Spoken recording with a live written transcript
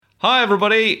Hi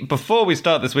everybody! Before we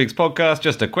start this week's podcast,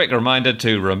 just a quick reminder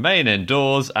to remain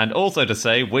indoors and also to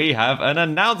say we have an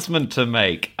announcement to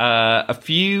make. A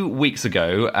few weeks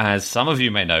ago, as some of you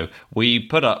may know, we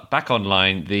put up back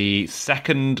online the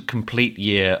second complete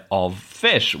year of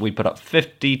Fish. We put up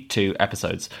 52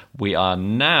 episodes. We are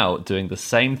now doing the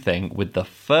same thing with the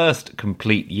first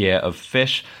complete year of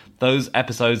Fish. Those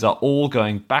episodes are all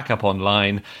going back up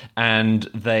online, and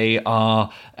they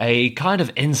are a kind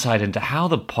of insight into how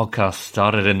the podcast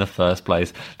started in the first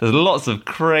place. There's lots of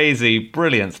crazy,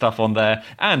 brilliant stuff on there,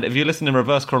 and if you listen in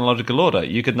reverse chronological order,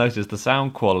 you could notice the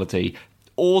sound quality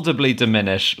audibly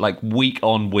diminish like week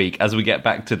on week as we get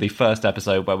back to the first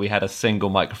episode where we had a single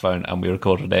microphone and we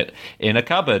recorded it in a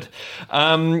cupboard.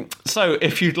 So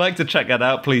if you'd like to check that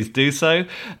out, please do so.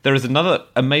 There is another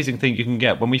amazing thing you can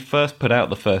get. When we first put out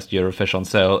the first year of Fish on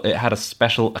sale, it had a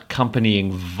special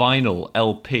accompanying vinyl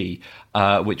LP,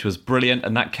 which was brilliant,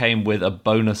 and that came with a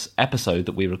bonus episode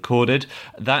that we recorded.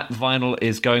 That vinyl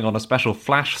is going on a special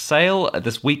flash sale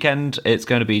this weekend. It's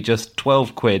going to be just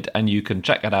 12 quid, and you can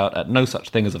check it out at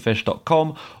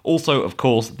nosuchthingasafish.com. Also, of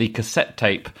course, the cassette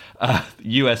tape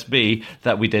USB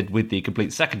that we did with the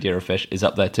complete second year of Fish is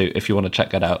up there too, if you want to check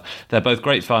that out. They're both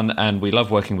great fun, and we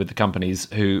love working with the companies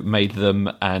who made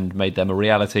them and made them a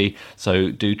reality,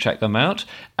 so do check them out,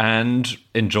 and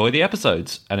enjoy the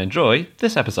episodes, and enjoy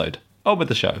this episode. On with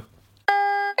the show.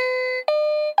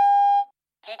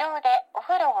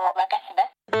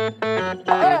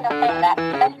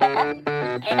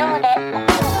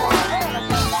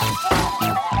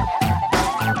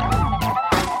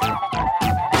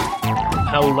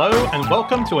 Hello and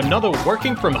welcome to another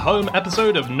working from home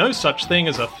episode of No Such Thing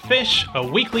as a Fish, a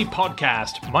weekly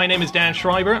podcast. My name is Dan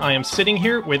Schreiber. I am sitting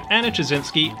here with Anna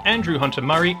Chazinski, Andrew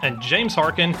Hunter-Murray, and James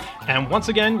Harkin. And once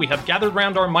again, we have gathered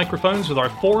round our microphones with our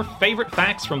 4 favorite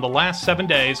facts from the last 7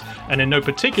 days. And in no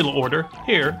particular order,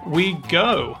 here we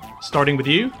go. Starting with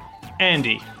you,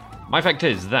 Andy. My fact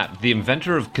is that the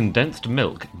inventor of condensed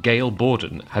milk, Gail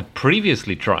Borden, had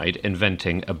previously tried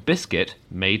inventing a biscuit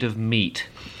made of meat.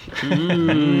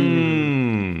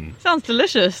 Sounds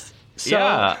delicious. So,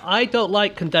 Yeah. I don't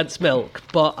like condensed milk,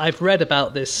 but I've read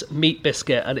about this meat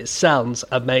biscuit and it sounds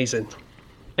amazing.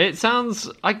 It sounds,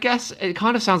 I guess, it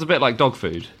kind of sounds a bit like dog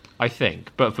food, I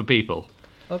think, but for people.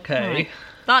 Okay.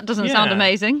 That doesn't sound Yeah.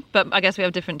 amazing, but I guess we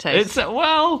have different tastes.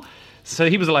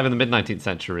 So he was alive in the mid-19th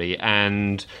century,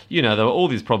 and, you know, there were all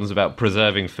these problems about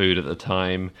preserving food at the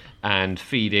time and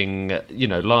feeding, you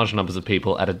know, large numbers of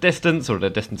people at a distance or at a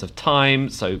distance of time,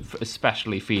 so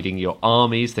especially feeding your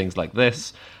armies, things like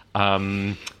this.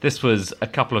 This was a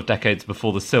couple of decades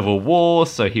before the Civil War,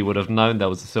 so he would have known there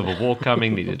was a Civil War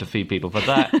coming, needed to feed people for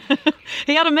that.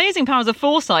 He had amazing powers of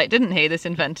foresight, didn't he, this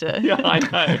inventor? Yeah, I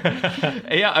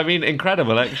know. Yeah, I mean,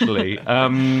 incredible, actually.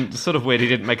 Sort of weird he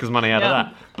didn't make his money out of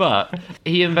that. But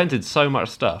he invented so much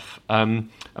stuff. And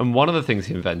one of the things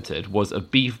he invented was a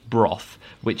beef broth,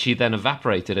 which he then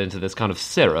evaporated into this kind of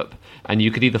syrup. And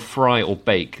you could either fry or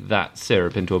bake that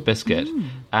syrup into a biscuit.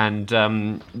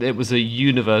 And it was a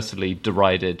universally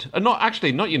derided... not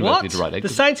universally What? derided. The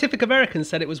Scientific American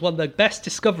said it was one of the best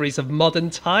discoveries of modern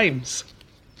times.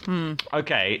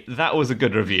 Okay, that was a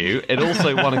good review. It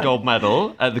also won a gold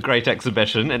medal at the Great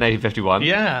Exhibition in 1851.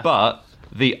 Yeah. But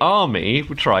the army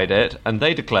tried it, and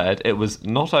they declared it was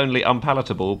not only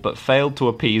unpalatable, but failed to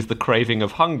appease the craving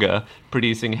of hunger,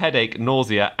 producing headache,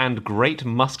 nausea, and great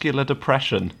muscular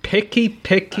depression. Picky,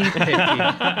 picky, picky.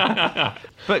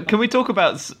 But can we talk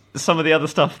about some of the other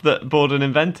stuff that Borden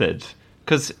invented?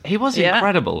 Because he was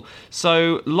incredible.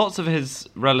 So lots of his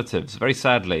relatives, very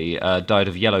sadly, died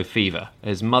of yellow fever.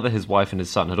 His mother, his wife, and his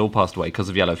son had all passed away because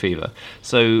of yellow fever.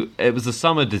 So it was a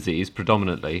summer disease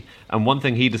predominantly. And one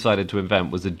thing he decided to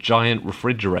invent was a giant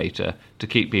refrigerator to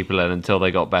keep people in until they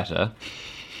got better.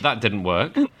 That didn't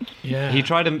work. Yeah. He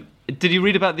tried to... Did you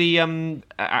read about the...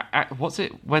 what's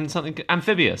it? When something...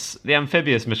 Amphibious. The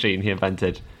amphibious machine he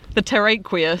invented. The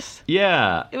Terraqueous.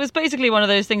 Yeah. It was basically one of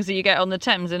those things that you get on the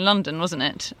Thames in London, wasn't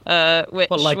it? Which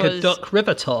What, like was... a duck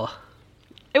river tour?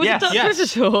 It was Yes. a duck Yes. river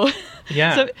tour.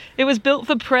 Yeah. So it was built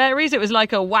for prairies. It was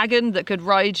like a wagon that could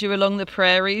ride you along the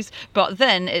prairies, but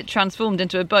then it transformed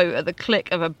into a boat at the click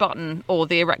of a button or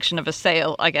the erection of a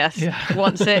sail, I guess,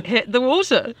 once it hit the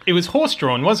water. It was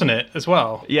horse-drawn, wasn't it, as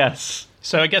well? Yes.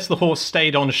 So I guess the horse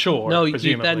stayed on shore, No, you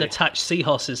presumably. then attach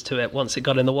seahorses to it once it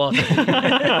got in the water.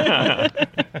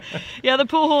 Yeah, the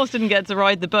poor horse didn't get to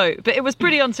ride the boat, but it was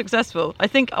pretty unsuccessful. I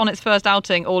think on its first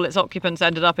outing, all its occupants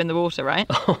ended up in the water, right?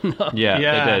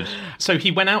 Yeah, they did. So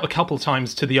he went out a couple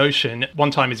times to the ocean.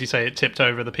 One time, as you say, it tipped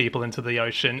over the people into the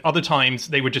ocean. Other times,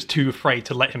 they were just too afraid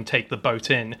to let him take the boat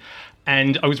in.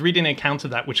 And I was reading an account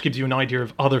of that, which gives you an idea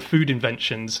of other food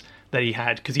inventions that he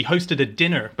had, because he hosted a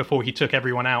dinner before he took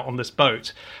everyone out on this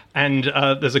boat. And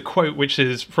there's a quote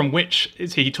from which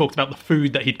he talked about the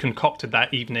food that he'd concocted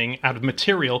that evening out of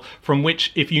material from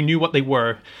which, if you knew what they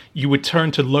were, you would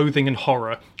turn to loathing and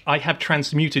horror. I have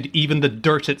transmuted even the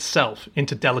dirt itself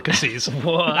into delicacies.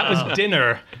 Wow. That was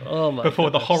dinner before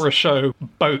the horror show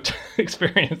boat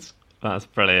experience. That's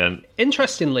brilliant.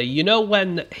 Interestingly, you know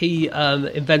when he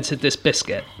invented this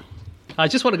biscuit? I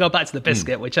just want to go back to the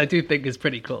biscuit, which I do think is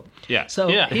pretty cool. Yeah. So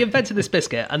he invented this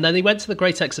biscuit, and then he went to the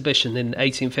Great Exhibition in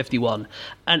 1851,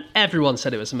 and everyone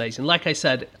said it was amazing. Like I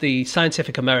said, the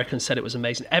Scientific American said it was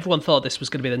amazing. Everyone thought this was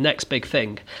going to be the next big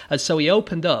thing. And so he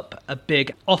opened up a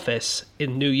big office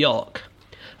in New York,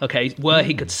 where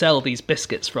he could sell these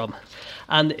biscuits from.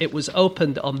 And it was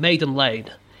opened on Maiden Lane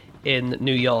in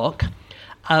New York.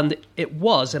 And it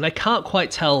was, and I can't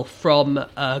quite tell from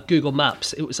Google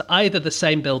Maps, it was either the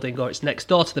same building or it's next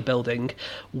door to the building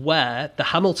where the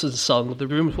Hamilton song, The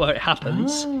Room Where It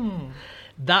Happens,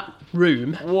 that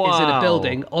room is in a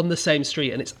building on the same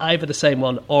street, and it's either the same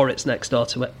one or it's next door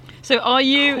to it. So are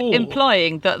you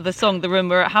implying that the song The Room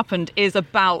Where It Happened is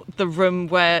about the room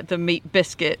where the meat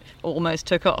biscuit almost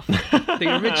took off?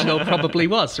 The original probably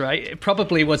was, right? It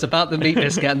probably was about the meat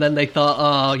biscuit, and then they thought,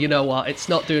 oh, you know what, it's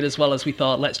not doing as well as we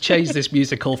thought. Let's change this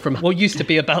musical from what used to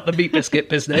be about the meat biscuit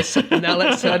business, and now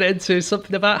let's turn it into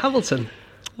something about Hamilton.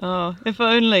 Oh, if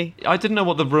only. I didn't know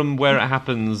what the room where it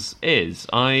happens is.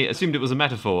 I assumed it was a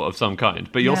metaphor of some kind,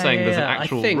 but you're saying there's an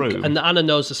actual I think, room. And Anna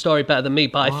knows the story better than me,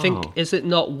 but I think, is it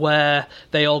not where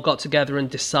they all got together and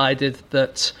decided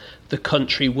that the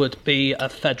country would be a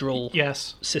federal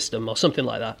system or something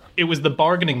like that? It was the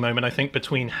bargaining moment, I think,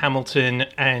 between Hamilton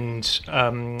and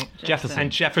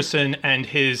Jefferson and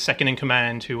his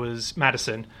second-in-command, who was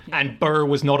Madison. And Burr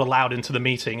was not allowed into the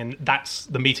meeting, and that's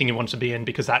the meeting he wanted to be in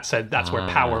because that said that's where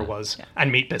power was,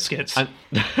 and meat biscuits.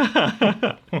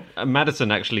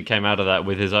 Madison actually came out of that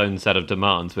with his own set of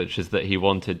demands, which is that he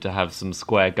wanted to have some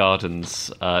square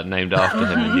gardens named after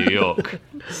him in New York.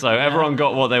 So everyone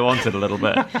got what they wanted a little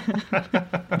bit.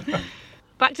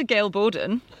 Back to Gail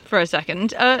Borden for a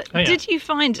second. Did you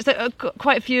find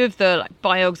quite a few of the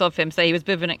biogs of him say he was a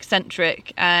bit of an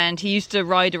eccentric, and he used to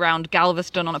ride around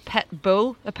Galveston on a pet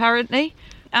bull, apparently?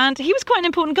 And he was quite an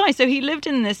important guy. So he lived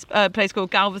in this place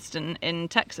called Galveston in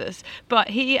Texas, but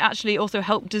he actually also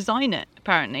helped design it,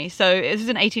 apparently. So it was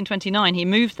in 1829 he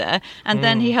moved there, and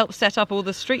then he helped set up all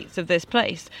the streets of this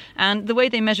place. And the way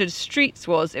they measured streets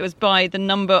it was by the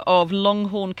number of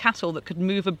longhorn cattle that could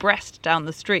move abreast down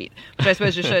the street, which I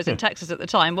suppose just shows in Texas at the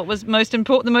time what was the most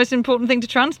important thing to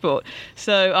transport.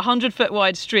 So a 100-foot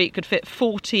wide street could fit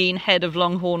 14 head of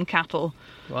longhorn cattle.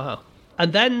 Wow.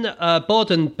 And then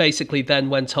Borden basically then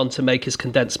went on to make his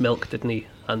condensed milk, didn't he,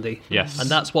 Andy? Yes.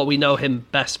 And that's what we know him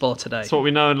best for today. That's what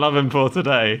we know and love him for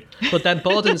today. But then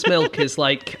Borden's milk is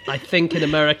I think in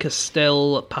America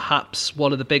still perhaps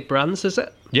one of the big brands, is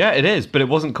it? Yeah, it is, but it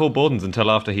wasn't called Borden's until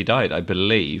after he died, I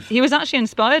believe. He was actually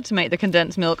inspired to make the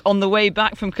condensed milk on the way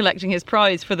back from collecting his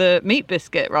prize for the meat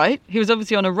biscuit, right? He was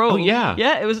obviously on a roll. Oh, yeah.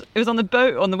 Yeah, it was on the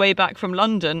boat on the way back from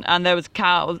London, and there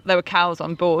were cows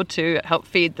on board to help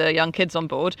feed the young kids on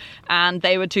board, and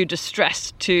they were too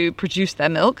distressed to produce their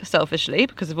milk, selfishly,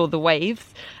 because of all the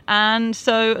waves. And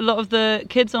so a lot of the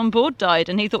kids on board died,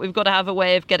 and he thought we've got to have a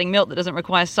way of getting milk that doesn't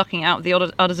require sucking out the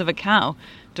udders of a cow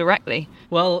directly.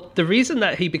 Well, the reason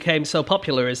that he became so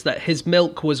popular is that his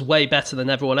milk was way better than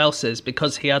everyone else's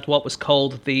because he had what was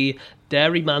called the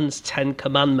Dairyman's 10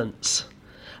 Commandments.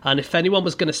 And if anyone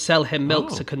was going to sell him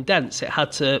milk to condense, it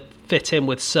had to fit in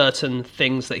with certain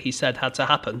things that he said had to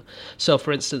happen. So,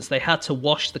 for instance, they had to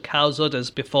wash the cow's udders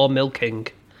before milking,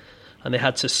 and they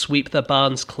had to sweep their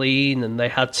barns clean, and they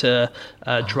had to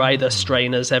dry their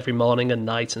strainers every morning and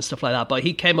night and stuff like that. But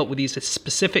he came up with these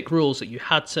specific rules that you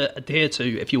had to adhere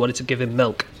to if you wanted to give him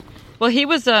milk. Well, he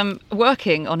was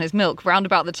working on his milk round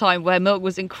about the time where milk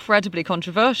was incredibly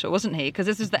controversial, wasn't he? Because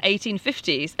this was the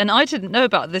 1850s, and I didn't know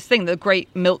about this thing, the Great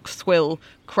Milk Swill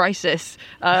Crisis,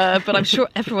 but I'm sure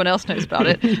everyone else knows about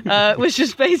it, which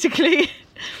is basically...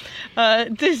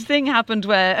 this thing happened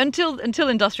where, until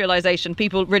industrialisation,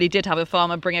 people really did have a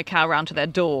farmer bring a cow round to their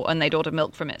door and they'd order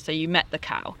milk from it. So you met the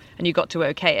cow and you got to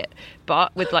okay it.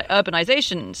 But with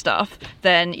urbanisation and stuff,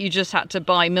 then you just had to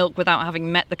buy milk without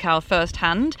having met the cow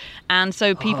firsthand. And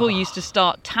so people used to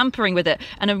start tampering with it.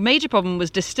 And a major problem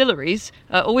was distilleries,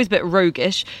 always a bit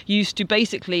roguish, used to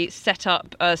basically set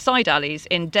up side alleys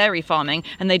in dairy farming,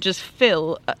 and they just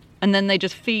fill and then they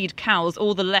just feed cows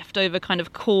all the leftover kind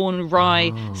of corn,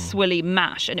 rye, swilly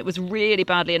mash, and it was really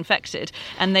badly infected.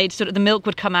 And they'd the milk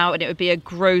would come out and it would be a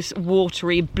gross,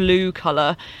 watery blue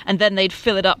colour, and then they'd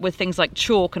fill it up with things like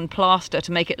chalk and plaster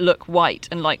to make it look white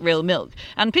and like real milk.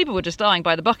 And people were just dying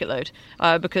by the bucket load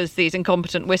because these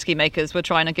incompetent whiskey makers were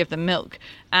trying to give them milk.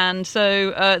 And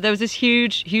so there was this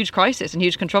huge crisis and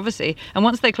huge controversy. And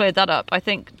once they cleared that up, I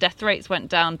think death rates went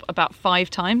down about 5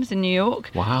 times in New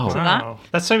York. Wow.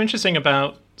 That's so interesting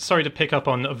about, sorry to pick up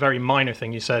on a very minor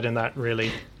thing you said in that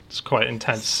really, it's quite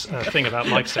intense thing about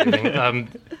life-saving.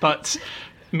 But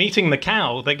meeting the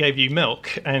cow that gave you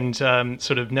milk and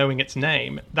sort of knowing its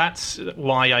name, that's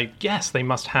why I guess they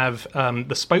must have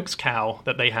the spokes cow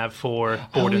that they have for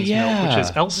Borden's milk, which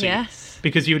is Elsie. Yes.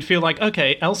 Because you would feel like,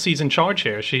 okay, Elsie's in charge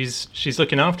here. She's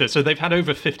looking after it. So they've had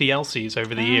over 50 Elsies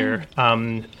over the year.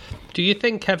 Do you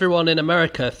think everyone in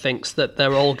America thinks that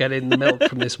they're all getting the milk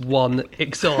from this one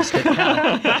exhausted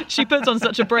cow? She puts on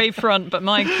such a brave front, but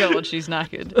my God, she's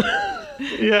knackered.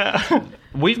 Yeah.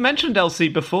 We've mentioned Elsie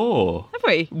before. Have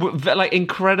we? Like,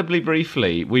 incredibly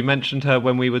briefly. We mentioned her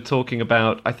when we were talking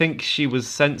about, I think she was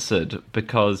censored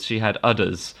because she had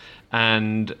udders.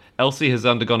 And Elsie has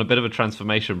undergone a bit of a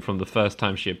transformation from the first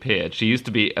time she appeared. She used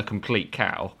to be a complete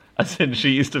cow, as in she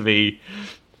used to be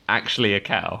actually a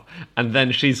cow. And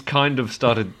then she's kind of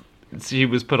started... She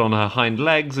was put on her hind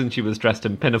legs and she was dressed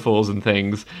in pinafores and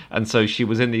things. And so she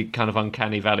was in the kind of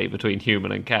uncanny valley between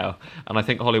human and cow. And I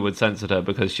think Hollywood censored her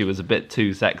because she was a bit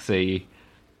too sexy...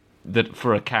 that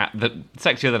for a cat, that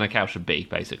sexier than a cow should be,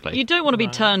 basically. You don't want to be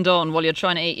turned on while you're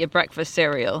trying to eat your breakfast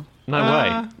cereal. No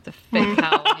way. The fake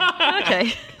cow.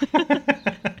 Okay.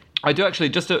 I do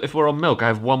actually, if we're on milk, I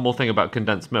have one more thing about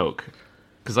condensed milk.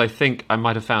 Because I think I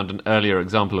might have found an earlier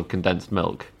example of condensed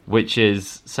milk, which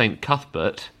is St.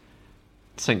 Cuthbert.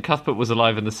 St. Cuthbert was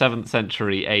alive in the 7th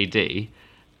century AD,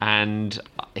 and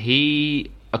he,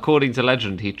 according to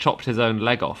legend, he chopped his own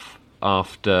leg off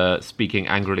after speaking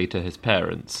angrily to his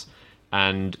parents,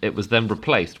 and it was then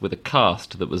replaced with a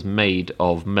cast that was made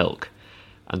of milk.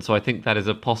 And so I think that is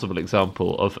a possible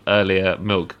example of earlier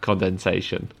milk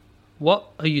condensation. What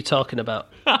are you talking about?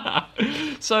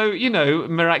 So,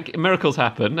 miracles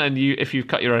happen, and if you've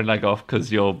cut your own leg off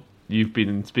because you've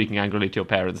been speaking angrily to your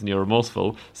parents and you're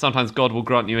remorseful, sometimes God will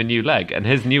grant you a new leg, and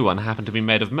his new one happened to be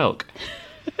made of milk.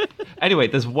 Anyway,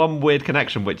 there's one weird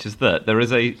connection, which is that there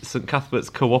is a St. Cuthbert's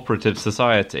Cooperative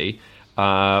Society,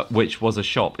 which was a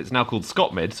shop. It's now called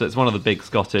Scotmid, so it's one of the big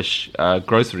Scottish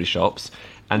grocery shops.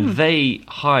 And they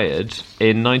hired,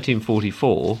 in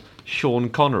 1944, Sean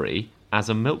Connery as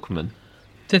a milkman.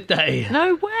 Did they?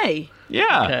 No way.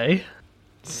 Yeah. Okay.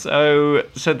 So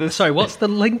this... Sorry, what's the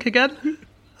link again?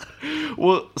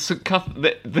 Well,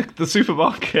 the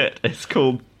supermarket is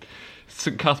called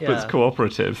St. Cuthbert's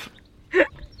Cooperative.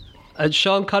 And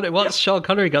Sean Connery, what's Sean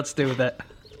Connery got to do with it?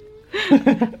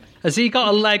 Has he got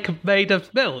a leg made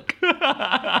of milk?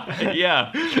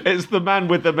 Yeah, it's The Man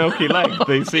with the Milky Leg,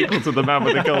 the sequel to The Man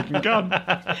with the Golden Gun.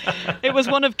 It was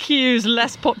one of Q's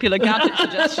less popular gadget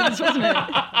suggestions, wasn't it?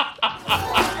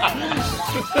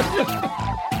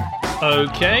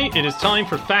 Okay, it is time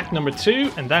for fact number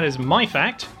 2, and that is my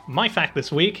fact. My fact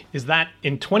this week is that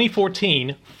in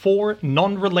 2014, 4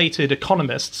 non-related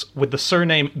economists with the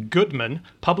surname Goodman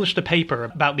published a paper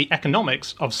about the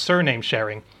economics of surname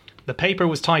sharing. The paper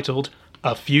was titled,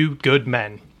 A Few Good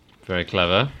Men. Very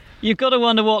clever. You've got to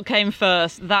wonder what came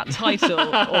first, that title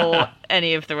or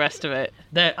any of the rest of it.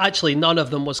 Actually, none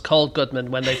of them was called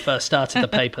Goodman when they first started the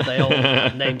paper. They all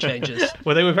had name changes.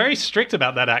 Well, they were very strict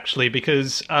about that, actually,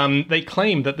 because they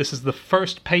claimed that this is the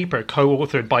first paper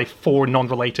co-authored by 4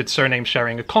 non-related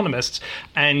surname-sharing economists,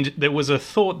 and there was a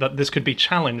thought that this could be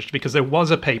challenged because there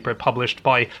was a paper published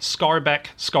by Skarbek,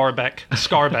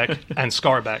 and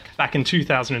Skarbek back in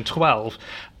 2012,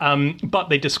 but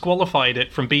they disqualified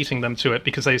it from beating them to it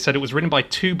because they said it was written by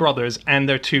 2 brothers and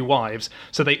their 2 wives.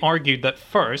 So they argued that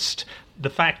first, the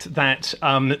fact that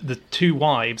the 2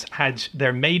 wives had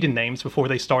their maiden names before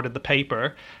they started the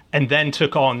paper and then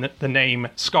took on the name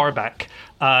Skarbek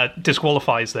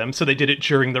disqualifies them. So they did it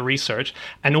during the research.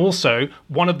 And also,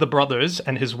 one of the brothers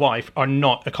and his wife are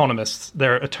not economists.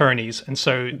 They're attorneys. And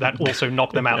so that also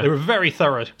knocked them out. They were very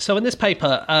thorough. So in this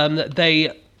paper,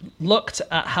 they looked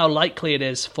at how likely it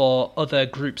is for other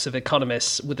groups of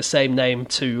economists with the same name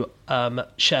to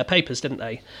share papers, didn't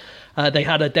they? They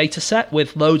had a data set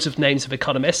with loads of names of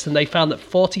economists, and they found that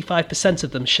 45%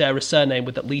 of them share a surname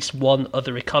with at least one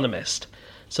other economist.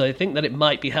 So they think that it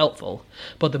might be helpful.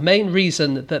 But the main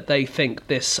reason that they think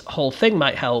this whole thing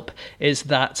might help is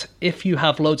that if you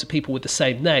have loads of people with the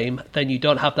same name, then you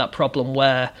don't have that problem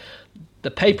where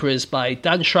the paper is by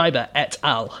Dan Schreiber et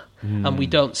al., and we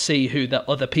don't see who the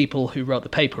other people who wrote the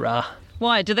paper are.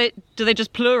 Why? Do they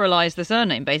just pluralise the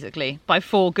surname, basically, by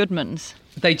 4 Goodmans?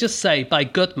 They just say by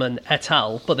Goodman et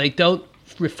al., but they don't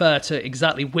refer to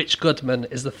exactly which Goodman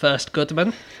is the first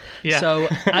Goodman. Yeah. So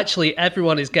actually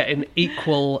everyone is getting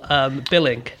equal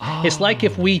billing. It's like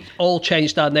if we all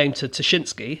changed our name to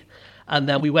Tashinsky, and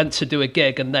then we went to do a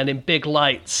gig, and then in big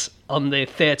lights on the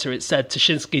theatre it said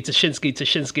Tashinsky, Tashinsky,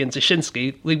 Tashinsky, and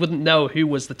Tashinsky. We wouldn't know who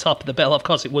was the top of the bill. Of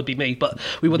course it would be me, but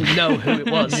we wouldn't know who it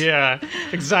was. Yeah,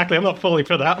 exactly. I'm not falling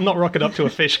for that. I'm not rocking up to a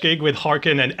Fish gig with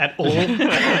Harkin and et al. On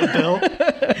the bill.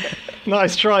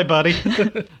 Nice try, buddy.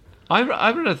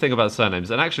 I read a thing about surnames,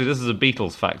 and actually this is a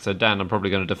Beatles fact, so Dan, I'm probably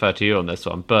going to defer to you on this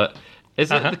one, but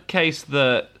is it the case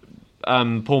that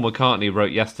Paul McCartney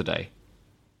wrote Yesterday?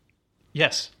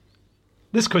 Yes.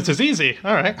 This quiz is easy.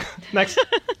 All right, next.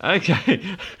 Okay.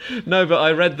 No, but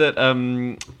I read that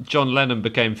John Lennon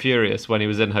became furious when he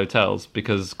was in hotels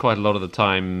because quite a lot of the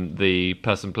time the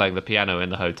person playing the piano in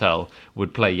the hotel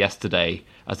would play Yesterday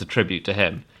as a tribute to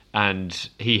him. And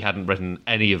he hadn't written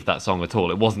any of that song at all.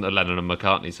 It wasn't a Lennon and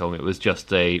McCartney song. It was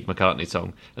just a McCartney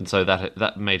song. And so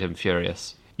that made him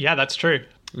furious. Yeah, that's true.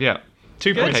 Yeah.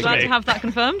 2 Good, points to glad me. to have that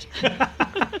confirmed.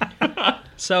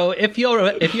 So if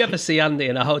you ever see Andy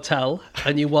in a hotel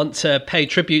and you want to pay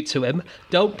tribute to him,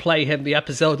 don't play him the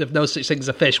episode of No Such Thing as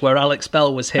a Fish where Alex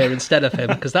Bell was here instead of him,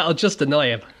 because that'll just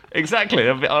annoy him. Exactly.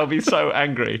 I'll be so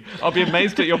angry. I'll be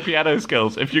amazed at your piano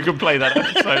skills if you can play that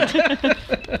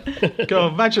episode.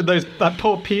 God, imagine that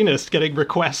poor pianist getting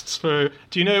requests for,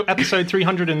 do you know episode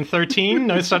 313?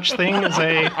 No such thing as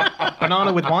a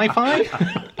banana with Wi-Fi?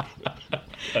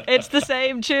 It's the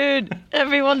same tune.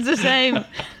 Everyone's the same.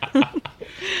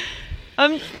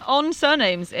 On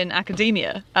surnames in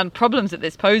academia and problems that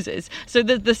this poses, so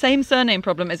the same surname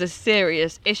problem is a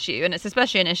serious issue, and it's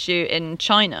especially an issue in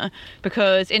China,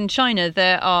 because in China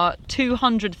there are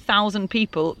 200,000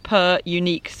 people per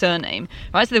unique surname,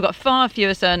 right? So they've got far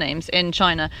fewer surnames in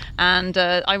China, and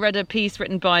I read a piece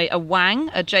written by a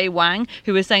J. Wang,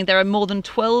 who was saying there are more than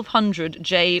 1,200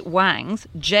 J. Wangs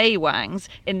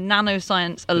in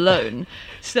nanoscience alone.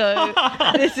 So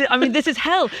this is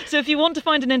hell. So if you want to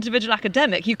find an individual academic,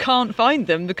 you can't find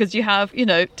them because you have,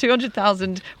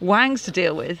 200,000 Wangs to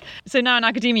deal with. So now in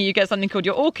academia, you get something called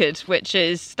your ORCID, which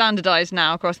is standardized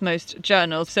now across most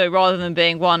journals. So rather than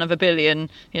being one of a billion,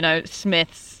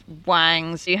 Smiths,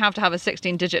 Wangs, you have to have a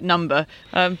 16-digit number.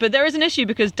 But there is an issue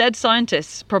because dead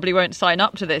scientists probably won't sign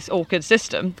up to this ORCID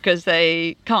system because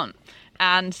they can't.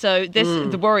 And so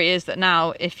the worry is that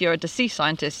now, if you're a deceased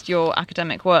scientist, your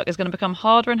academic work is going to become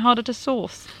harder and harder to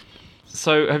source.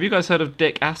 So, have you guys heard of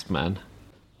Dick Astman?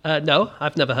 No,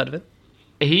 I've never heard of him.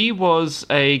 He was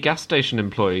a gas station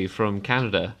employee from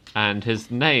Canada, and his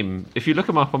name, if you look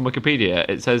him up on Wikipedia,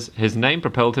 it says his name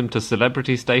propelled him to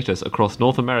celebrity status across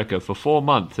North America for 4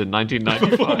 months in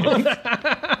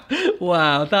 1995.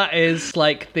 Wow, that is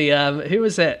like the, who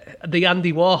is it? The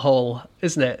Andy Warhol,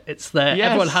 isn't it? It's Yes.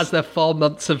 Everyone has their 4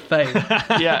 months of fame.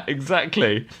 Yeah,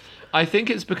 exactly. I think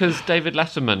it's because David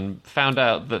Letterman found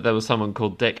out that there was someone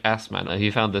called Dick Assman, and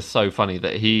he found this so funny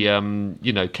that he,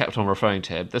 kept on referring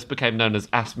to him. This became known as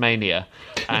Assmania,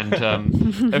 and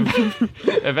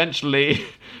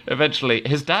eventually,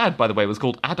 his dad, by the way, was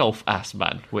called Adolf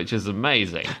Assman, which is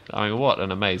amazing. I mean, what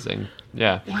an amazing,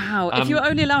 yeah. Wow, if you were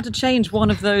only allowed to change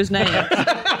one of those names,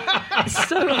 it's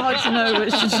so hard to know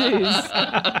which to choose.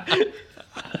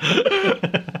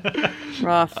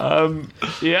 Rough.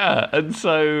 Yeah, and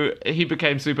so he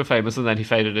became super famous, and then he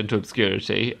faded into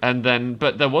obscurity.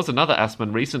 But there was another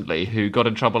Assman recently who got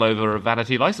in trouble over a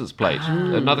vanity license plate.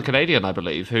 Another Canadian, I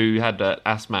believe, who had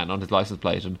Assman on his license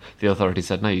plate, and the authorities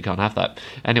said, no, you can't have that.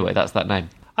 Anyway, that's that name.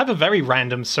 I have a very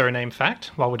random surname fact,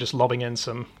 while we're just lobbing in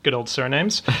some good old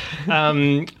surnames.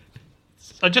 I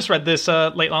just read this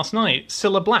late last night.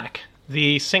 Cilla Black,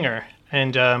 the singer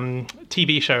and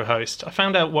TV show host. I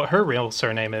found out what her real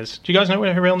surname is. Do you guys know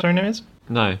what her real surname is?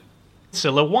 No.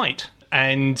 Cilla White.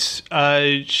 And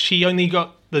she only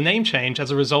got the name change as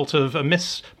a result of a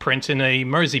misprint in a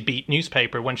Mersey Beat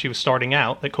newspaper when she was starting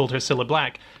out that called her Cilla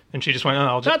Black. And she just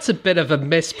went, That's a bit of a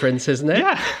misprint, isn't it?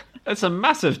 Yeah. It's a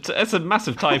massive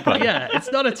typo. Yeah,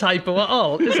 it's not a typo at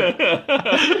all, is it?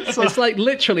 It's like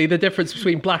literally the difference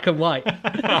between black and white.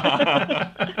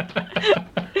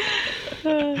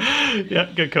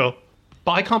 Yeah, good call.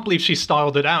 But I can't believe she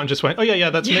styled it out and just went, "Oh yeah,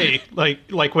 that's me."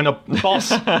 Like when the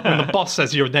boss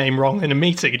says your name wrong in a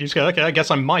meeting, you just go, "Okay, I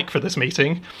guess I'm Mike for this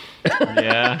meeting."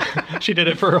 Yeah. She did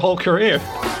it for her whole career.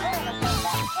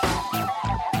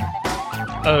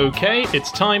 Okay,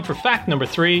 it's time for fact number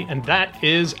 3, and that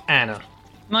is Anna.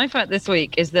 My fact this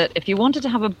week is that if you wanted to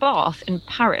have a bath in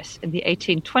Paris in the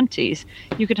 1820s,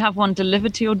 you could have one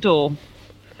delivered to your door.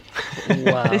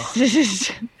 Wow. This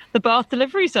is the bath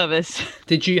delivery service.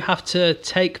 Did you have to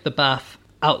take the bath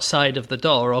outside of the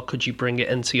door, or could you bring it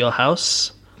into your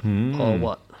house? Or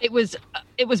what? It was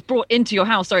brought into your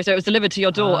house, sorry, so it was delivered to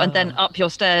your door and then up your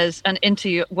stairs and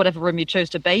into whatever room you chose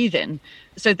to bathe in.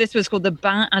 So this was called the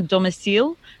bain à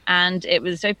domicile, and it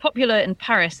was so popular in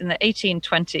Paris in the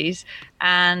 1820s.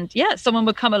 And yeah, someone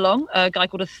would come along, a guy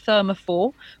called a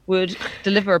thermophore, would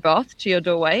deliver a bath to your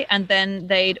doorway, and then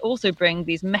they'd also bring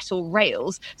these metal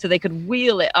rails so they could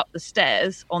wheel it up the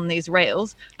stairs on these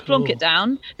rails, plonk it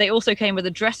down. They also came with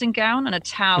a dressing gown and a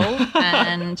towel,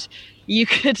 and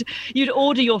you'd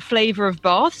order your flavour of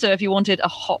bath. So if you wanted a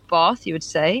hot bath, you would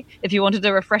say. If you wanted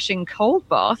a refreshing cold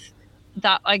bath,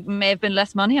 that may have been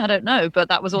less money, I don't know, but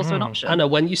that was also an option. Anna,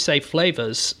 when you say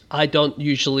flavours, I don't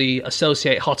usually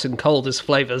associate hot and cold as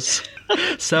flavours.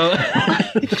 So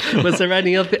was there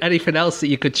anything else that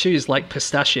you could choose, like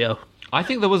pistachio? I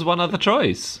think there was one other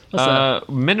choice. What's that?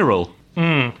 Mineral.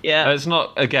 Yeah. It's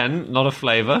not a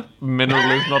flavour.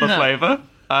 Mineral is not a flavour.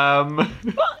 Well,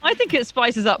 I think it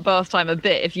spices up bath time a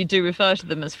bit if you do refer to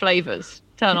them as flavours.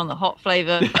 Turn on the hot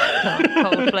flavour, turn on the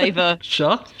cold flavour.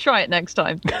 Sure. Try it next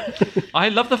time. I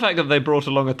love the fact that they brought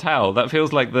along a towel. That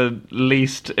feels like the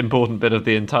least important bit of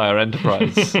the entire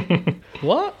enterprise.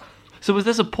 What? So was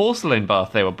this a porcelain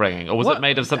bath they were bringing, or was it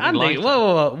made of something Andy, lighter?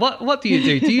 whoa. What do you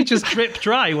do? Do you just drip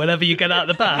dry whenever you get out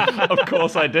of the bath? Of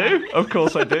course I do.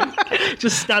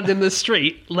 Just stand in the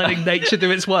street, letting nature do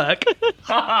its work?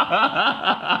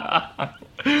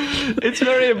 It's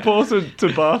very important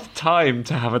to bath time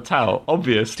to have a towel,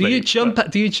 obviously. Do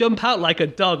you jump out like a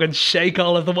dog and shake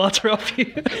all of the water off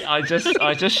you? I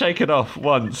just shake it off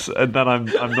once, and then I'm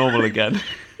normal again.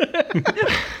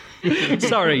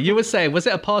 Sorry, you were saying, was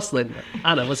it a porcelain?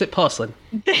 Anna, was it porcelain?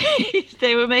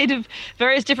 They were made of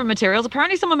various different materials.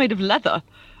 Apparently some were made of leather.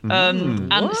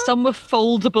 And some were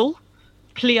foldable.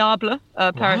 Pliable,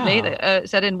 apparently,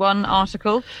 said in one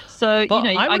article. So, But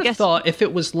I would guess have thought if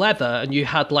it was leather and you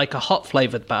had like a hot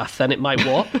flavoured bath, then it might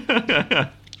warp.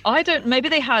 maybe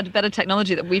they had better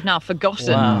technology that we've now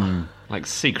forgotten. Wow. Like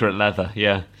secret leather,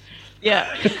 yeah. Yeah.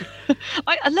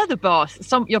 A leather bath.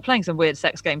 You're playing some weird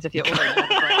sex games if you're ordering a leather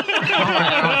bath.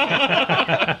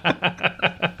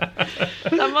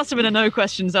 That must have been a no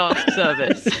questions asked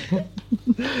service.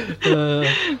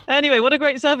 Anyway, what a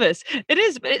great service.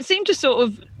 It seemed to sort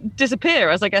of disappear,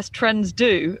 as I guess trends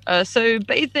do. So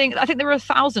bathing, I think there were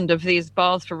 1,000 of these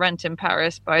baths for rent in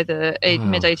Paris by the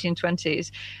mid-1820s.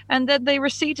 And then they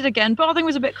receded again. Bathing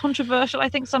was a bit controversial. I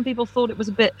think some people thought it was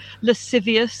a bit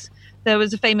lascivious. There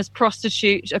was a famous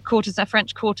prostitute, a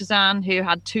French courtesan who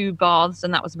had 2 baths,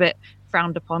 and that was a bit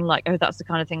frowned upon, like, oh, that's the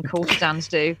kind of thing courtesans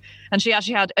do. And she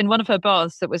actually had, in one of her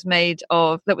baths that was made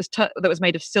of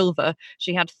silver,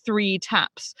 she had 3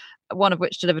 taps, one of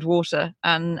which delivered water,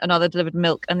 and another delivered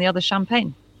milk, and the other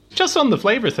champagne. Just on the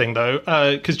flavour thing, though,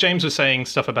 because James was saying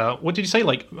stuff about, what did you say,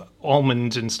 like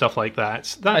almonds and stuff like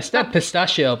that? I said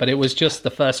pistachio, but it was just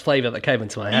the first flavour that came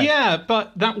into my head. Yeah,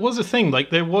 but that was a thing. Like,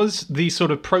 there was the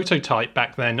sort of prototype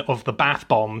back then of the bath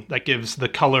bomb that gives the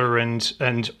colour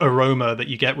and aroma that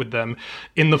you get with them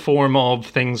in the form of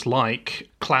things like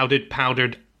clouded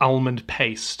powdered almond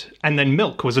paste. And then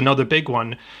milk was another big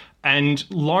one. And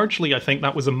largely, I think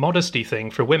that was a modesty thing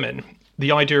for women.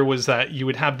 The idea was that you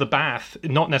would have the bath,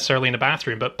 not necessarily in a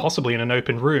bathroom, but possibly in an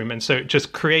open room. And so it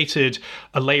just created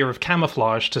a layer of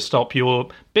camouflage to stop your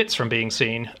bits from being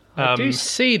seen. I do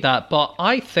see that, but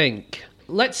I think,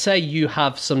 let's say you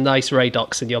have some nice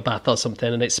Radox in your bath or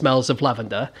something and it smells of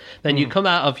lavender. Then you come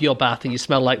out of your bath and you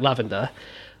smell like lavender.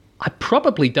 I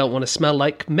probably don't want to smell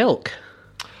like milk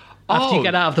after you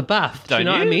get out of the bath. Do you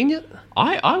know what I mean?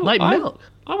 I like milk.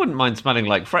 I wouldn't mind smelling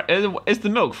like fresh. Is the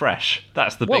milk fresh?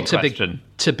 That's the big question.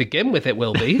 To begin with, it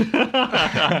will be.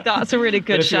 That's a really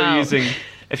good shout.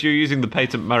 If you're using the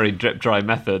Patent Murray drip dry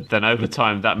method, then over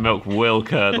time that milk will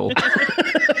curdle.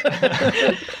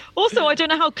 Also, I don't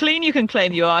know how clean you can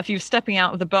claim you are if you're stepping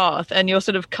out of the bath and you're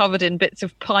sort of covered in bits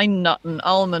of pine nut and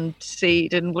almond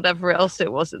seed and whatever else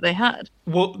it was that they had.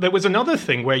 Well, there was another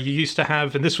thing where you used to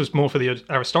have, and this was more for the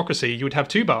aristocracy, you would have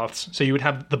 2 baths. So you would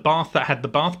have the bath that had the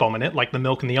bath bomb in it, like the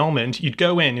milk and the almond. You'd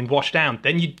go in and wash down.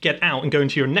 Then you'd get out and go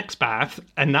into your next bath,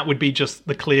 and that would be just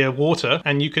the clear water.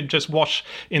 And you could just wash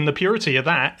in the purity of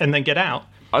that and then get out.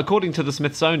 According to the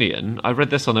Smithsonian, I read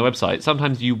this on their website,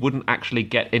 sometimes you wouldn't actually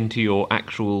get into your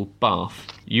actual bath.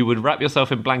 You would wrap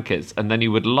yourself in blankets and then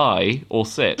you would lie or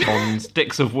sit on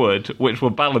sticks of wood which were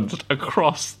balanced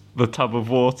across the tub of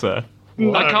water.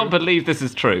 No. I can't believe this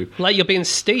is true. Like you're being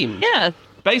steamed. Yeah.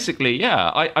 Basically,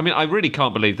 yeah. I mean, I really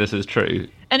can't believe this is true.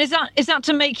 And is that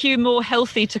to make you more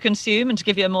healthy to consume and to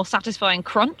give you a more satisfying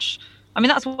crunch? I mean,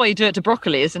 that's why you do it to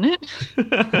broccoli, isn't it?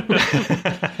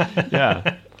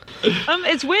 Yeah.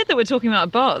 It's weird that we're talking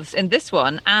about baths in this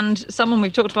one, and someone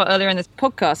we've talked about earlier in this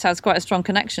podcast has quite a strong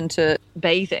connection to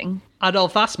bathing.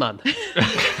 Adolf Assmann.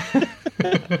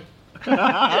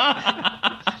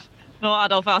 Not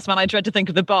Adolf Assmann. I dread to think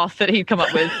of the bath that he'd come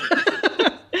up with.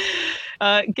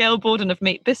 Gail Borden of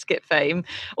Meat Biscuit fame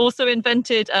also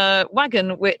invented a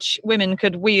wagon which women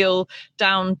could wheel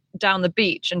down the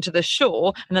beach into the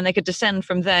shore, and then they could descend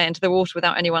from there into the water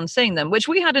without anyone seeing them, which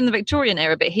we had in the Victorian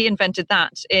era, but he invented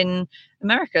that in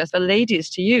America for ladies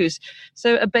to use.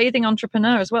 So a bathing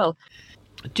entrepreneur as well.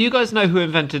 Do you guys know who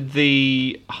invented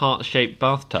the heart-shaped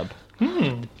bathtub?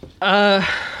 No,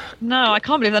 I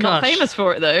can't believe they're not famous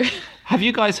for it, though. Have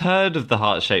you guys heard of the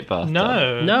heart-shaped bathtub?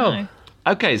 No.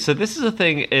 Okay, so this is a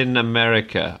thing in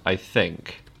America, I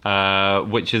think,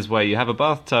 which is where you have a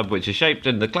bathtub which is shaped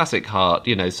in the classic heart,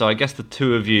 so I guess the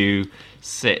two of you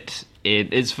sit in...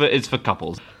 It's for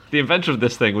couples. The inventor of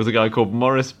this thing was a guy called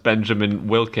Morris Benjamin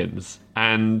Wilkins,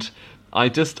 and I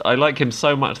like him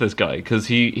so much, this guy, because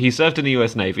he served in the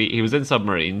US Navy, he was in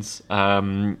submarines,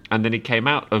 and then he came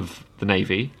out of the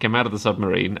Navy, came out of the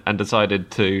submarine, and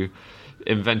decided to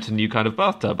invent a new kind of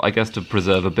bathtub, I guess, to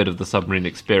preserve a bit of the submarine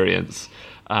experience.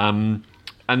 And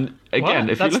again,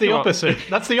 if that's you look the opposite.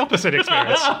 That's the opposite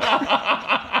experience.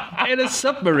 In a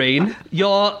submarine,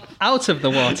 you're out of the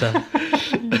water.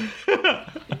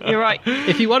 You're right.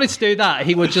 If he wanted to do that,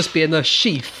 he would just be in a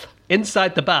sheath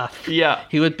inside the bath. Yeah.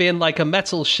 He would be in like a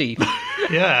metal sheath.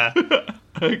 Yeah.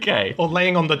 Okay. Or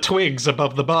laying on the twigs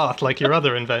above the bath like your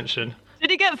other invention. Did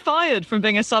he get fired from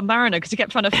being a submariner because he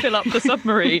kept trying to fill up the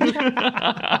submarine?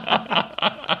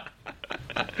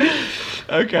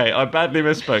 Okay, I badly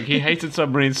misspoke. He hated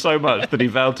submarines so much that he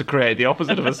vowed to create the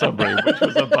opposite of a submarine, which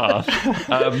was a bath.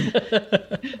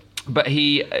 But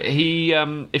he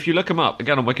if you look him up,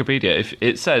 again on Wikipedia,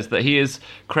 it says that he is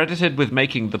credited with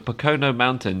making the Pocono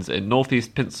Mountains in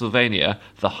northeast Pennsylvania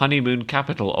the honeymoon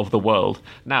capital of the world.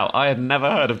 Now, I had never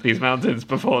heard of these mountains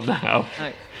before now.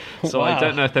 No. So Wow. I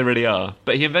don't know if they really are.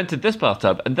 But he invented this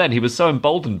bathtub, and then he was so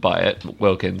emboldened by it,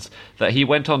 Wilkins, that he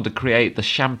went on to create the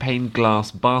champagne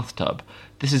glass bathtub.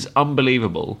 This is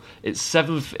unbelievable. It's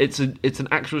an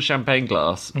actual champagne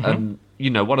glass, and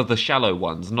one of the shallow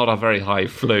ones, not a very high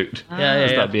flute. Yeah.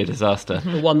 That'd be a disaster.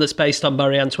 The one that's based on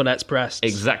Marie Antoinette's breasts.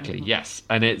 Exactly, yes.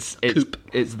 And it's Coupe.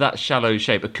 it's that shallow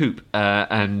shape, a coupe,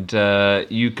 and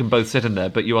you can both sit in there,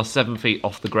 but you are 7 feet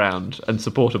off the ground and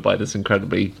supported by this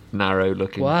incredibly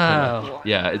narrow-looking Wow. pillar.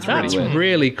 Yeah, it's That's really weird.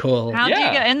 really cool. How do you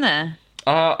Yeah. get in there?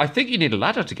 I think you need a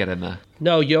ladder to get in there.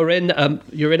 No, you're in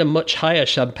a much higher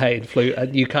champagne flute,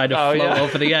 and you kind of float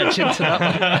over the edge into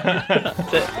that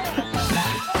one.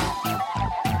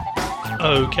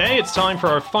 Okay, it's time for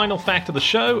our final fact of the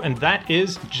show, and that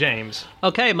is James.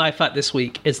 Okay, my fact this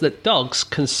week is that dogs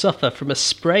can suffer from a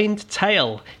sprained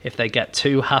tail if they get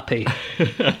too happy.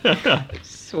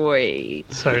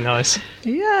 Sweet. So nice.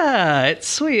 Yeah, it's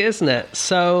sweet, isn't it?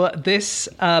 So this,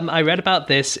 I read about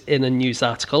this in a news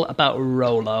article about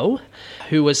Rolo,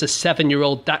 who was a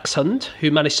 7-year-old dachshund who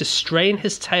managed to strain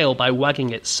his tail by wagging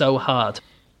it so hard.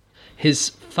 His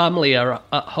family are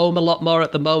at home a lot more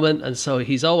at the moment, and so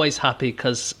he's always happy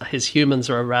because his humans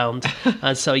are around.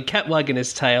 And so he kept wagging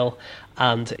his tail,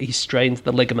 and he strained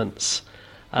the ligaments.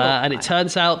 And it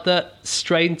turns out that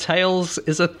strained tails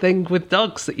is a thing with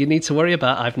dogs that you need to worry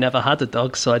about. I've never had a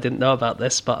dog, so I didn't know about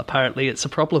this, but apparently it's a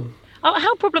problem. Oh,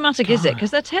 how problematic is it?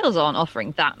 Because their tails aren't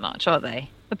offering that much, are they?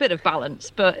 A bit of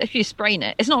balance, but if you sprain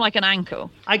it, it's not like an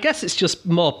ankle. I guess it's just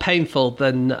more painful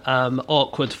than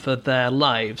awkward for their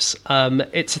lives.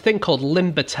 It's a thing called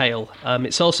limber tail.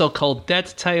 It's also called dead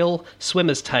tail,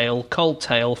 swimmer's tail, cold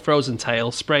tail, frozen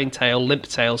tail, sprained tail, limp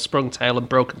tail, sprung tail, and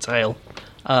broken tail.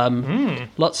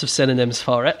 Lots of synonyms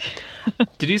for it.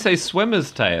 Did you say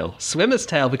swimmer's tail? Swimmer's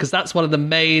tail, because that's one of the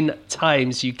main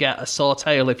times you get a sore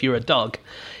tail if you're a dog.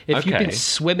 If you've Okay. been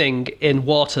swimming in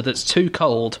water that's too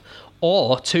cold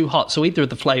or too hot, so either of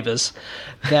the flavours,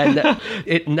 then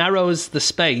it narrows the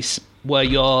space where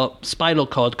your spinal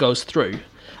cord goes through.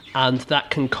 And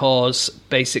that can cause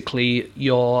basically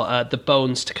your the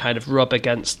bones to kind of rub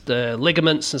against the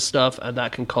ligaments and stuff, and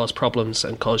that can cause problems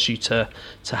and cause you to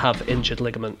have injured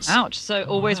ligaments. Ouch. So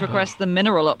always request the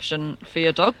mineral option for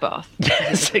your dog bath.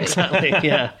 Yes, exactly.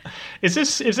 Yeah. Is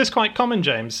this quite common,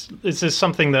 James? Is this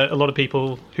something that a lot of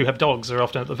people who have dogs are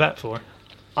often at the vet for?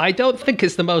 I don't think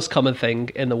it's the most common thing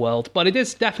in the world, but it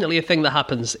is definitely a thing that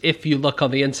happens if you look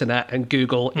on the internet and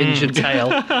Google injured tail.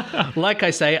 Like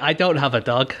I say, I don't have a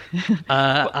dog,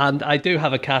 and I do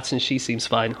have a cat, and she seems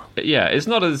fine. Yeah, it's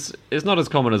not as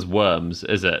common as worms,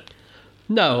 is it?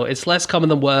 No, it's less common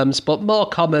than worms, but more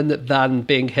common than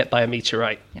being hit by a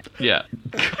meteorite. Yeah.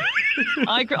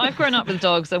 I've grown up with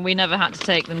dogs, and we never had to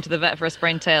take them to the vet for a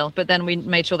sprained tail, but then we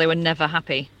made sure they were never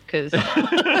happy, because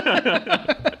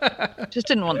just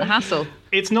didn't want the hassle.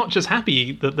 It's not just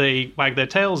happy that they wag their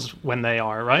tails when they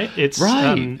are, right? It's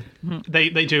right.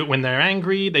 They do it when they're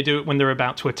angry. They do it when they're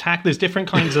about to attack. There's different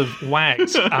kinds of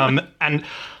wags. And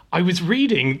I was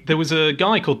reading, there was a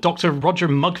guy called Dr. Roger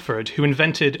Mugford who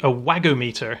invented a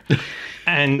wagometer.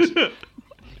 And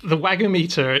the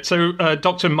wagometer, so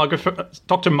Dr.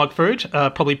 Mugford,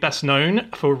 probably best known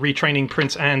for retraining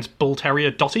Prince Anne's bull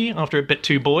terrier Dottie after it bit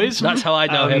two boys. That's how I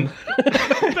know him.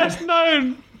 Best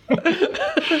known.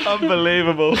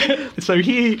 Unbelievable. So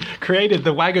he created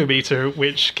the wagometer,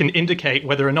 which can indicate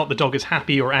whether or not the dog is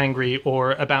happy or angry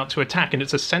or about to attack, and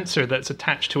it's a sensor that's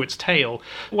attached to its tail.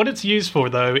 What it's used for,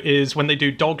 though, is when they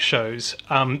do dog shows,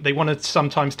 they want to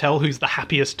sometimes tell who's the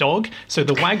happiest dog, so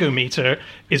the wagometer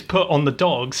is put on the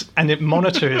dogs, and it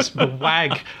monitors the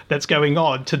wag that's going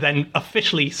on to then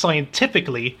officially,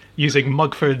 scientifically, using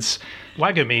Mugford's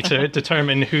wagometer,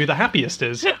 determine who the happiest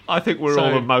is. I think we're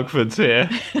all the Mugfords here.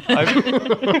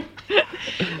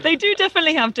 They do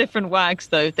definitely have different wags,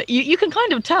 though, that you can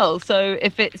kind of tell. So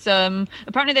if it's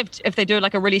apparently if they do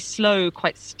like a really slow,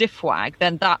 quite stiff wag,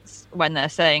 then that's when they're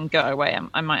saying, "Go away,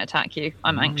 I might attack you.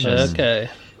 I'm anxious." Okay.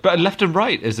 But left and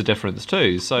right is a difference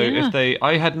too. So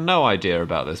I had no idea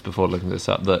about this before looking this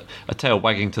up, that a tail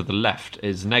wagging to the left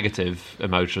is negative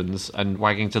emotions and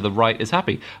wagging to the right is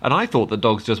happy. And I thought that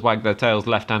dogs just wag their tails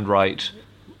left and right.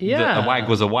 Yeah. That a wag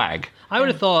was a wag. I would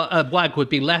have thought a wag would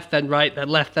be left then right, then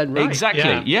left then right.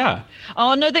 Exactly, yeah.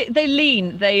 Oh no, they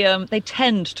lean. They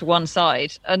tend to one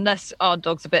side, unless our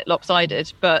dog's a bit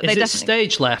lopsided. But Is they it definitely...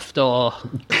 stage left, or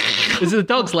is it the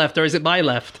dog's left, or is it my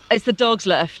left? It's the dog's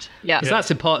left. Yeah. Because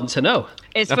that's important to know.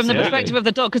 It's from the Absolutely. perspective of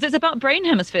the dog, because it's about brain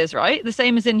hemispheres, right? The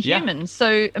same as in humans.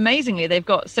 So amazingly, they've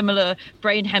got similar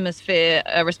brain hemisphere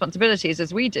responsibilities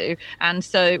as we do. And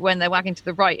so when they're wagging to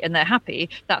the right and they're happy,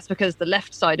 that's because the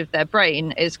left side of their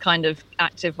brain is kind of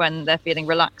active when they're feeling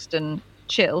relaxed and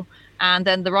chill. And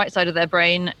then the right side of their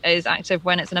brain is active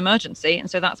when it's an emergency. And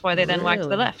so that's why they then wag to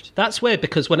the left. That's weird,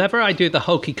 because whenever I do the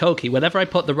hokey cokey, whenever I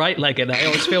put the right leg in, I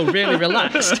always feel really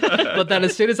relaxed. But then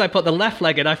as soon as I put the left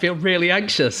leg in, I feel really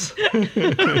anxious. You're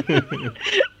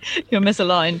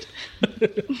misaligned.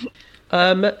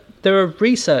 There are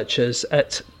researchers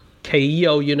at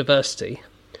Keio University.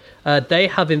 They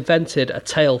have invented a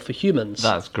tail for humans.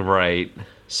 That's great.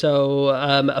 So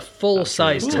a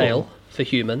full-size tail for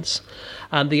humans.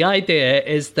 And the idea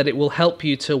is that it will help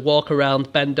you to walk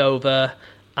around, bend over,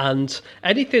 and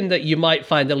anything that you might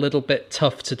find a little bit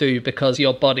tough to do because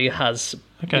your body has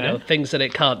things that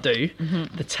it can't do,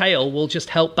 the tail will just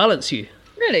help balance you.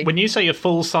 Really? When you say a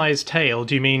full-size tail,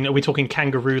 do you mean, are we talking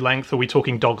kangaroo length or are we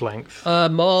talking dog length?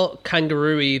 More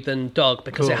kangaroo-y than dog,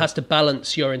 because it has to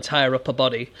balance your entire upper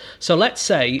body. So let's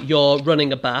say you're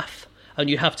running a bath and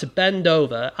you have to bend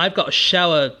over. I've got a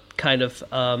shower kind of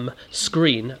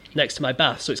screen next to my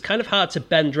bath, so it's kind of hard to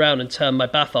bend around and turn my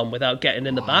bath on without getting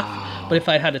in the bath. But if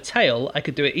I had a tail, I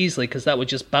could do it easily, because that would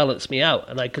just balance me out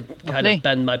and I could kind of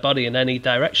bend my body in any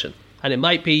direction. And it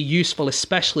might be useful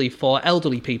especially for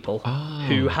elderly people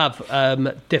who have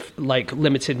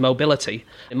limited mobility.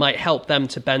 It might help them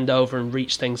to bend over and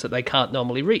reach things that they can't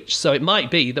normally reach. So it might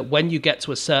be that when you get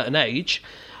to a certain age,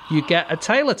 you get a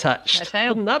tail attached. A tail.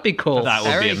 Wouldn't that be cool? That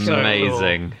would be Very cool.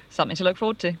 amazing. Something to look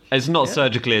forward to. It's not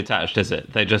surgically attached, is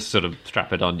it? They just sort of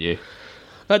strap it on you.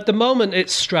 At the moment,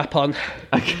 it's strap-on.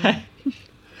 Okay.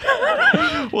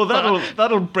 Well,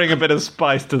 that'll bring a bit of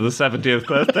spice to the 70th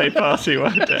birthday party,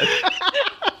 won't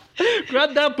it?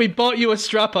 Grandad, we bought you a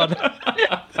strap-on.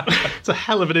 It's a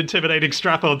hell of an intimidating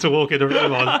strap-on to walk in a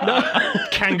room on.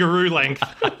 Kangaroo length.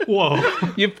 Whoa.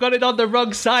 You've got it on the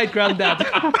wrong side, Grandad.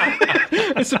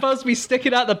 It's supposed to be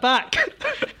sticking out the back.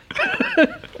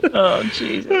 Oh,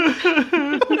 Jesus.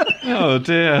 Oh,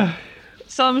 dear.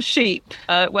 Some sheep,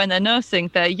 when they're nursing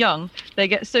their young, they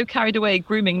get so carried away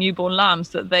grooming newborn lambs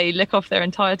that they lick off their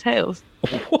entire tails.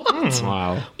 What?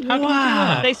 Wow.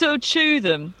 Wow. They sort of chew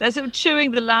them. They're sort of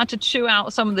chewing the lad to chew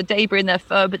out some of the debris in their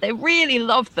fur, but they really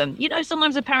love them. You know,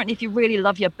 sometimes apparently if you really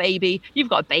love your baby, you've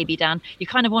got a baby, Dan, you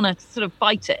kind of want to sort of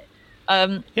bite it.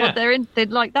 But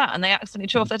they'd like that, and they accidentally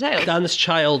chew off their tails. Dan's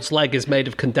child's leg is made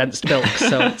of condensed milk,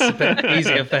 so it's a bit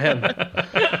easier for him.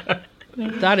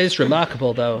 That is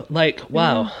remarkable, though. Like,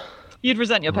 wow. You'd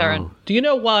resent your parent. Do you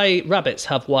know why rabbits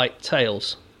have white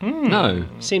tails? No.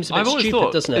 Seems a bit I've always stupid,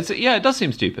 thought, doesn't it? Yeah, it does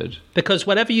seem stupid. Because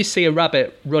whenever you see a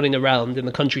rabbit running around in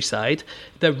the countryside,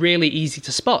 they're really easy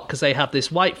to spot because they have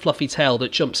this white fluffy tail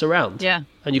that jumps around. Yeah.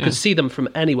 And you can see them from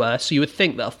anywhere, so you would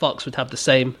think that a fox would have the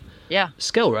same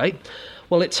skill, right?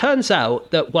 Well, it turns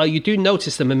out that while you do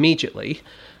notice them immediately,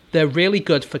 they're really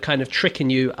good for kind of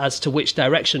tricking you as to which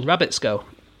direction rabbits go.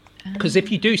 Because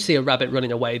if you do see a rabbit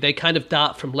running away, they kind of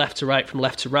dart from left to right, from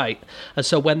left to right. And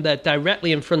so when they're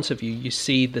directly in front of you, you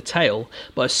see the tail.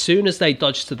 But as soon as they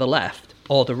dodge to the left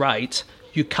or the right,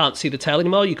 you can't see the tail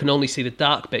anymore. You can only see the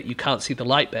dark bit. You can't see the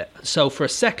light bit. So for a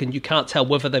second, you can't tell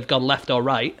whether they've gone left or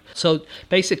right. So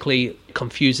basically, it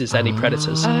confuses any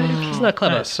predators. Isn't that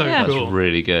clever? That's so cool. That's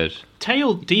really good.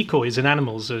 Tail decoys in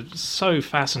animals are so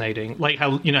fascinating. Like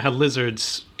how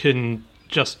lizards can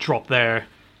just drop their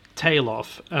tail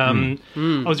off. I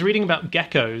was reading about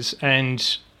geckos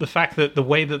and the fact that the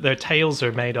way that their tails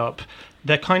are made up,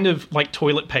 they're kind of like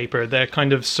toilet paper. They're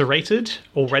kind of serrated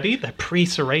already. They're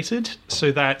pre-serrated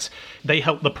so that they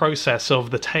help the process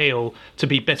of the tail to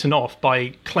be bitten off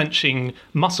by clenching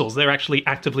muscles. They're actually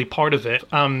actively part of it,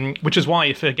 which is why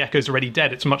if a gecko's already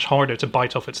dead, it's much harder to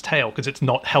bite off its tail because it's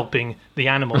not helping the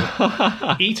animal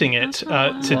eating it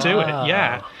to do it.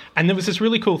 Yeah. And there was this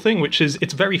really cool thing, which is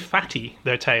it's very fatty,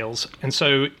 their tails. And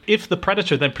so if the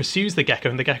predator then pursues the gecko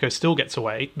and the gecko still gets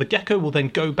away, the gecko will then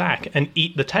go back and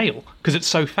eat the tail because it's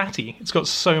so fatty. It's got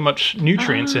so much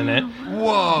nutrients in it.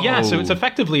 Whoa. Yeah, so it's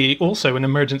effectively also an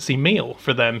emergency meal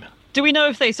for them. Do we know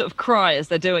if they sort of cry as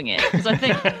they're doing it? Because I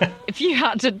think if you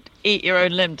had to eat your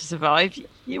own limb to survive,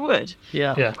 you would.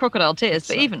 Yeah. Crocodile tears,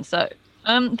 but even so.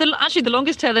 Actually, the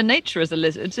longest tail in nature is a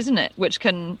lizard, isn't it? Which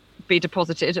can be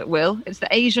deposited at will. It's the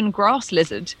Asian grass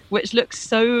lizard, which looks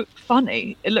so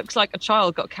funny. It looks like a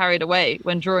child got carried away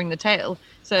when drawing the tail.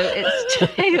 So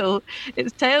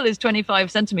its tail is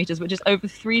 25 centimeters, which is over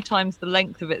 3 times the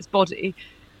length of its body.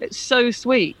 It's so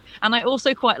sweet. And I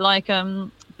also quite like the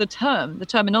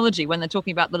terminology when they're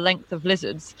talking about the length of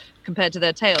lizards compared to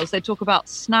their tails. They talk about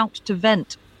snout to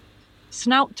vent.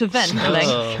 Snout to vent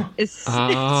length is 6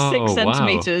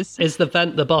 centimeters. Is the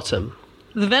vent the bottom?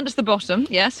 The vent's the bottom,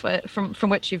 yes, from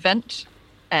which you vent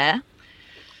air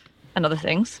and other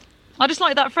things. I just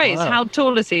like that phrase. Wow. How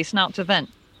tall is he, snout to vent?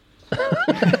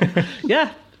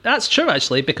 Yeah, that's true,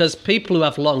 actually, because people who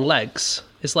have long legs,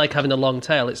 it's like having a long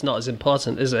tail. It's not as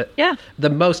important, is it? Yeah. The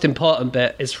most important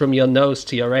bit is from your nose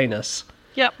to your anus.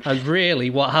 Yep. And really,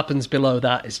 what happens below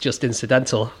that is just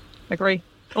incidental. Agree.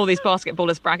 All these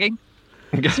basketballers bragging.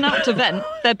 Snout to vent,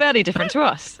 they're barely different to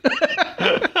us.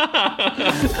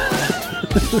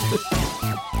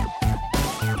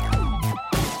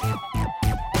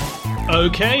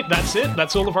 Okay, that's it.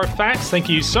 That's all of our facts. Thank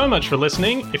you so much for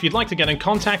listening. If you'd like to get in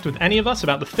contact with any of us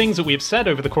about the things that we have said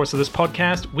over the course of this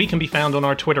podcast, we can be found on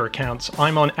our Twitter accounts.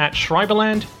 I'm on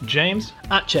 @Schreiberland, James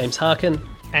 @James Harkin,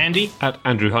 Andy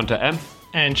 @AndrewHunterM,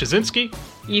 and Chazinski.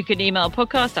 You can email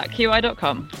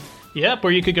podcast@qi.com. Yep,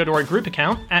 or you could go to our group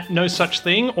account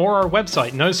 @NoSuchThing or our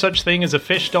website,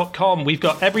 NoSuchThingAsAFish.com. We've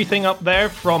got everything up there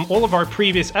from all of our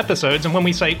previous episodes, and when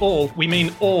we say all, we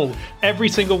mean all. Every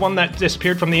single one that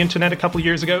disappeared from the internet a couple of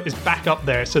years ago is back up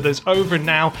there, so there's over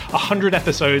now 100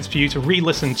 episodes for you to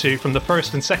re-listen to from the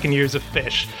first and second years of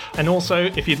Fish. And also,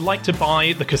 if you'd like to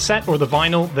buy the cassette or the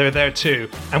vinyl, they're there too.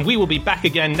 And we will be back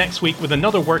again next week with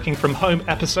another Working From Home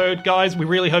episode. Guys, we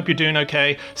really hope you're doing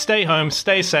okay. Stay home,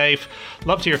 stay safe,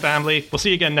 love to your family. We'll see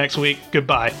you again next week.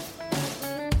 Goodbye.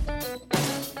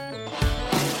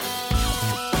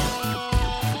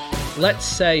 Let's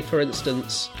say, for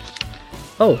instance...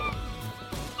 Oh,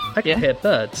 I can hear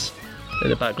birds in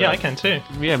the background. Yeah, I can too.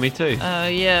 Yeah, me too.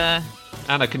 Yeah.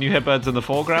 Anna, can you hear birds in the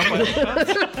foreground?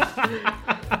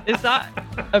 Is that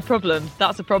a problem?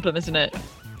 That's a problem, isn't it?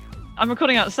 I'm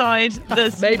recording outside.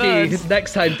 There's Maybe birds.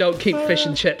 next time don't keep fish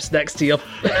and chips next to your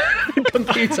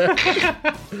computer.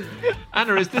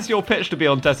 Anna, is this your pitch to be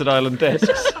on Desert Island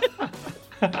Discs?